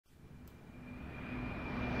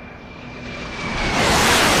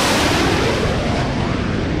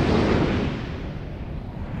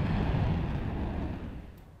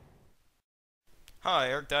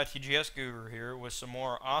Eric the ITGS Guru here with some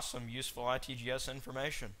more awesome, useful ITGS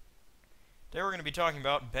information. Today we're going to be talking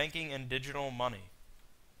about banking and digital money.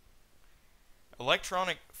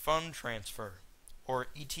 Electronic Fund Transfer, or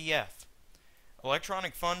ETF.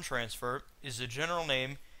 Electronic Fund Transfer is a general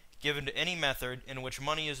name given to any method in which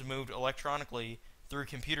money is moved electronically through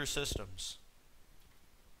computer systems.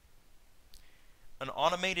 An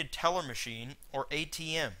automated teller machine, or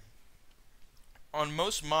ATM. On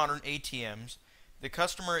most modern ATMs, the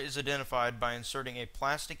customer is identified by inserting a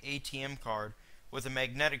plastic ATM card with a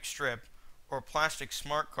magnetic strip or a plastic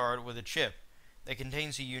smart card with a chip that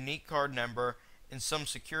contains a unique card number and some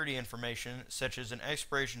security information such as an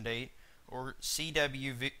expiration date or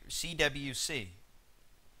CWC.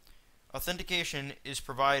 Authentication is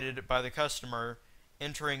provided by the customer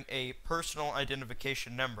entering a personal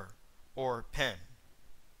identification number, or PIN.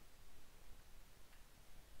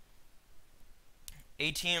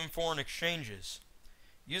 ATM foreign exchanges.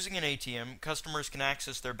 Using an ATM, customers can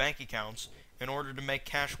access their bank accounts in order to make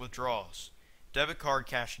cash withdrawals, debit card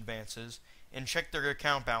cash advances, and check their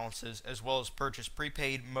account balances, as well as purchase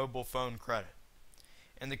prepaid mobile phone credit.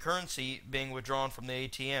 And the currency being withdrawn from the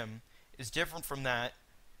ATM is different from that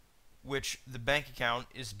which the bank account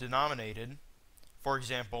is denominated. For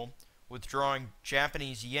example, withdrawing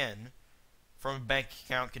Japanese yen from a bank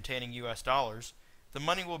account containing US dollars, the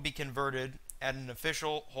money will be converted at an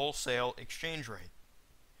official wholesale exchange rate.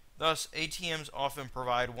 Thus, ATMs often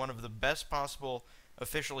provide one of the best possible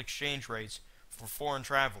official exchange rates for foreign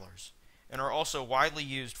travelers, and are also widely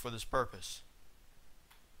used for this purpose.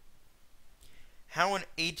 How an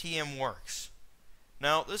ATM works.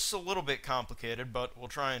 Now, this is a little bit complicated, but we'll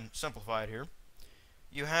try and simplify it here.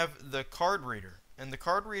 You have the card reader, and the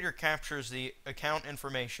card reader captures the account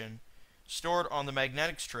information stored on the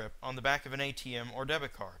magnetic strip on the back of an ATM or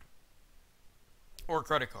debit card, or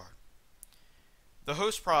credit card. The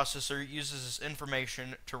host processor uses this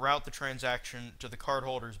information to route the transaction to the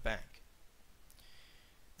cardholder's bank.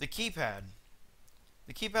 The keypad.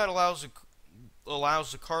 The keypad allows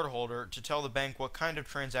the cardholder to tell the bank what kind of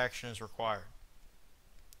transaction is required.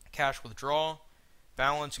 Cash withdrawal,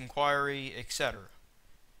 balance inquiry, etc.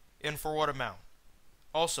 And for what amount.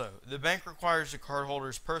 Also, the bank requires the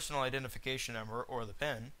cardholder's personal identification number, or the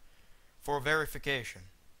PIN, for verification.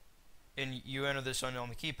 And you enter this on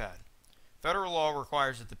the keypad. Federal law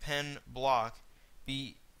requires that the PIN block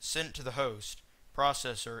be sent to the host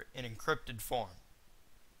processor in encrypted form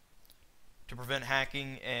to prevent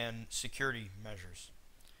hacking and security measures.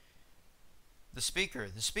 The speaker.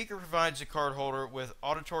 The speaker provides the cardholder with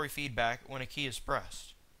auditory feedback when a key is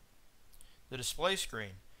pressed. The display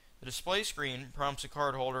screen. The display screen prompts the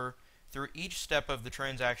cardholder through each step of the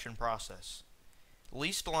transaction process.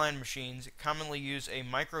 Leased line machines commonly use a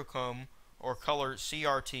microchrome or color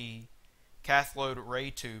CRT cathode ray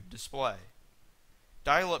tube display.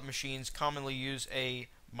 Dial-up machines commonly use a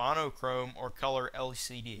monochrome or color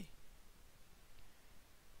LCD.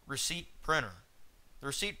 Receipt printer. The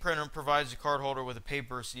receipt printer provides the cardholder with a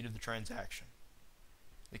paper receipt of the transaction.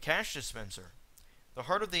 The cash dispenser. The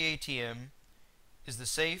heart of the ATM is the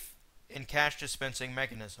safe and cash dispensing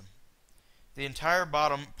mechanism. The entire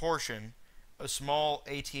bottom portion of small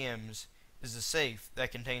ATMs is the safe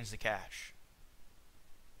that contains the cash.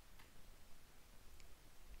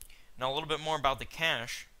 Now a little bit more about the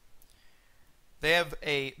cash. They have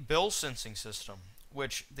a bill sensing system,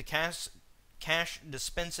 which the cash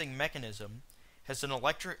dispensing mechanism has an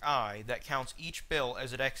electric eye that counts each bill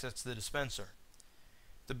as it exits the dispenser.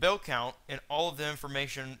 The bill count and all of the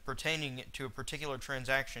information pertaining to a particular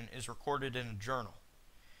transaction is recorded in a journal.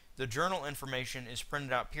 The journal information is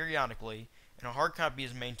printed out periodically, and a hard copy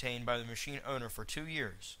is maintained by the machine owner for 2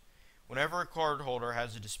 years. Whenever a cardholder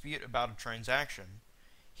has a dispute about a transaction,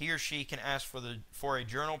 he or she can ask for a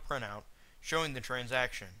journal printout showing the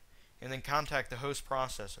transaction, and then contact the host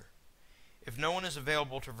processor. If no one is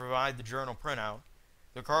available to provide the journal printout,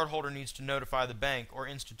 the cardholder needs to notify the bank or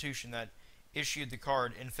institution that issued the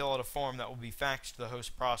card and fill out a form that will be faxed to the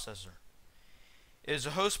host processor. It is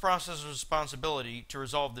the host processor's responsibility to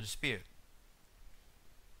resolve the dispute.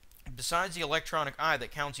 Besides the electronic eye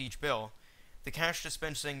that counts each bill, the cash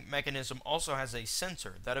dispensing mechanism also has a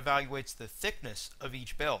sensor that evaluates the thickness of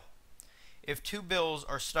each bill. If 2 bills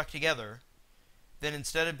are stuck together, then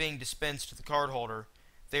instead of being dispensed to the cardholder,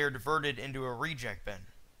 they are diverted into a reject bin.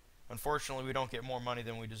 Unfortunately, we don't get more money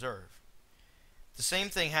than we deserve. The same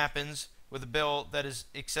thing happens with a bill that is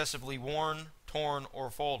excessively worn, torn,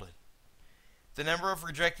 or folded. The number of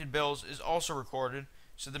rejected bills is also recorded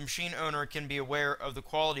so the machine owner can be aware of the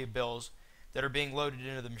quality of bills that are being loaded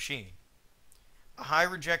into the machine. A high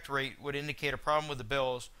reject rate would indicate a problem with the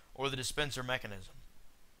bills or the dispenser mechanism.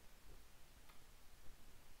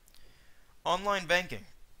 Online banking.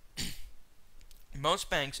 Most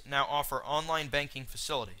banks now offer online banking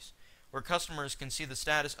facilities where customers can see the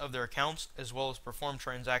status of their accounts as well as perform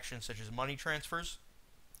transactions such as money transfers.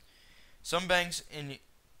 Some banks and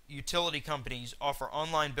utility companies offer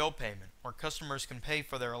online bill payment where customers can pay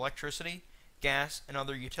for their electricity, gas, and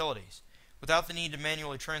other utilities without the need to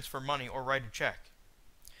manually transfer money or write a check.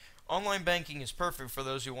 Online banking is perfect for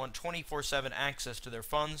those who want 24/7 access to their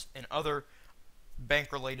funds and other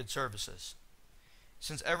bank-related services.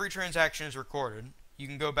 Since every transaction is recorded, you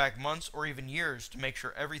can go back months or even years to make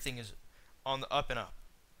sure everything is on the up and up.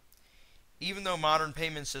 Even though modern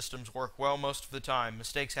payment systems work well most of the time,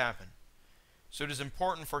 mistakes happen. So it is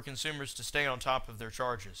important for consumers to stay on top of their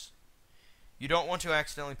charges. You don't want to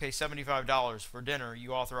accidentally pay $75 for dinner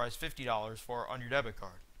you authorized $50 for on your debit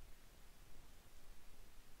card.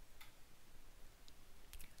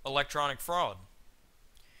 Electronic fraud.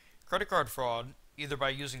 Credit card fraud, either by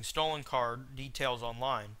using stolen card details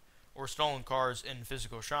online or stolen cards in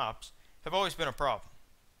physical shops, have always been a problem.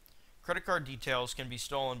 Credit card details can be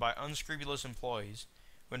stolen by unscrupulous employees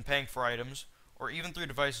when paying for items, or even through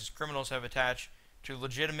devices criminals have attached to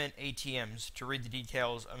legitimate ATMs to read the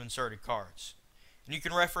details of inserted cards. And you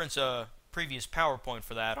can reference a previous PowerPoint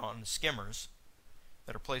for that on skimmers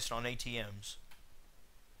that are placed on ATMs.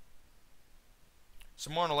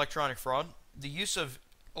 Some more on electronic fraud. The use of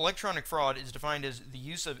electronic fraud is defined as the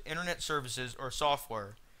use of internet services or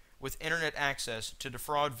software with internet access to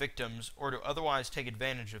defraud victims or to otherwise take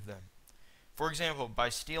advantage of them. For example, by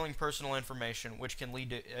stealing personal information, which can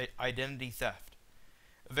lead to identity theft.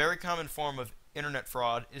 A very common form of internet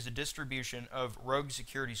fraud is the distribution of rogue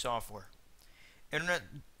security software. Internet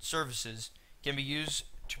services can be used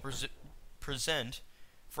to present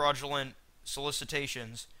fraudulent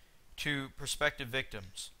solicitations to prospective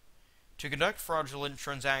victims, to conduct fraudulent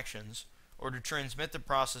transactions, or to transmit the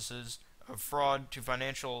processes of fraud to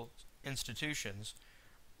financial institutions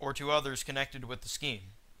or to others connected with the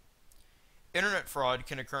scheme. Internet fraud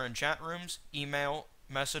can occur in chat rooms, email,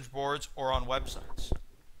 message boards, or on websites.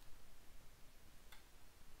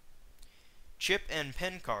 Chip and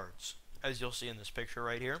PIN cards, as you'll see in this picture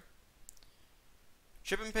right here.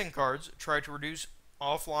 Chip and PIN cards try to reduce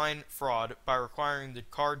offline fraud by requiring the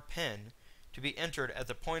card PIN to be entered at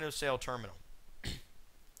the point-of-sale terminal.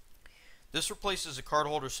 This replaces a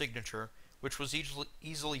cardholder's signature, which was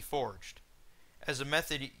easily forged, as a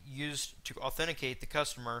method used to authenticate the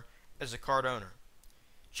customer as a card owner.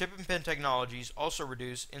 Chip and PIN technologies also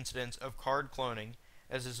reduce incidents of card cloning,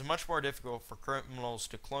 as it is much more difficult for criminals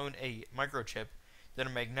to clone a microchip than a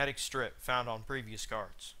magnetic strip found on previous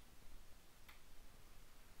cards.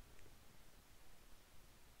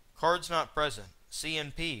 Cards not present,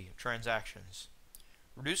 CNP transactions.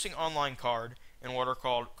 Reducing online card and what are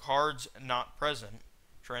called cards not present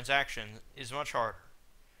transactions is much harder.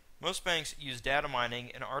 Most banks use data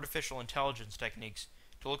mining and artificial intelligence techniques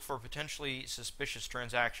to look for potentially suspicious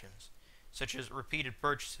transactions, such as repeated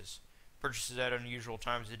purchases, purchases at unusual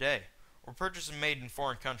times of day, or purchases made in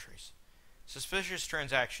foreign countries. Suspicious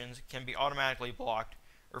transactions can be automatically blocked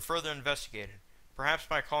or further investigated, perhaps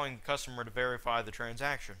by calling the customer to verify the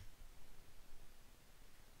transaction.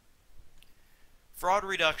 Fraud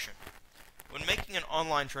reduction. When making an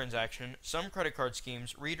online transaction, some credit card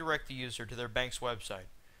schemes redirect the user to their bank's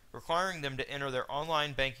website, requiring them to enter their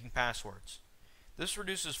online banking passwords. This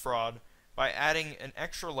reduces fraud by adding an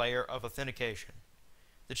extra layer of authentication.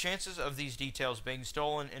 The chances of these details being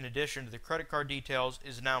stolen in addition to the credit card details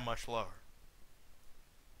is now much lower.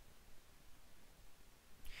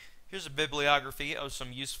 Here's a bibliography of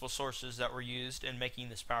some useful sources that were used in making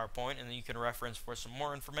this PowerPoint, and that you can reference for some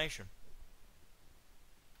more information.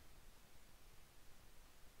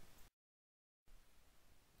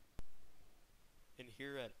 And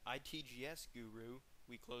here at ITGS Guru,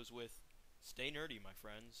 we close with, stay nerdy, my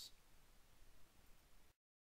friends.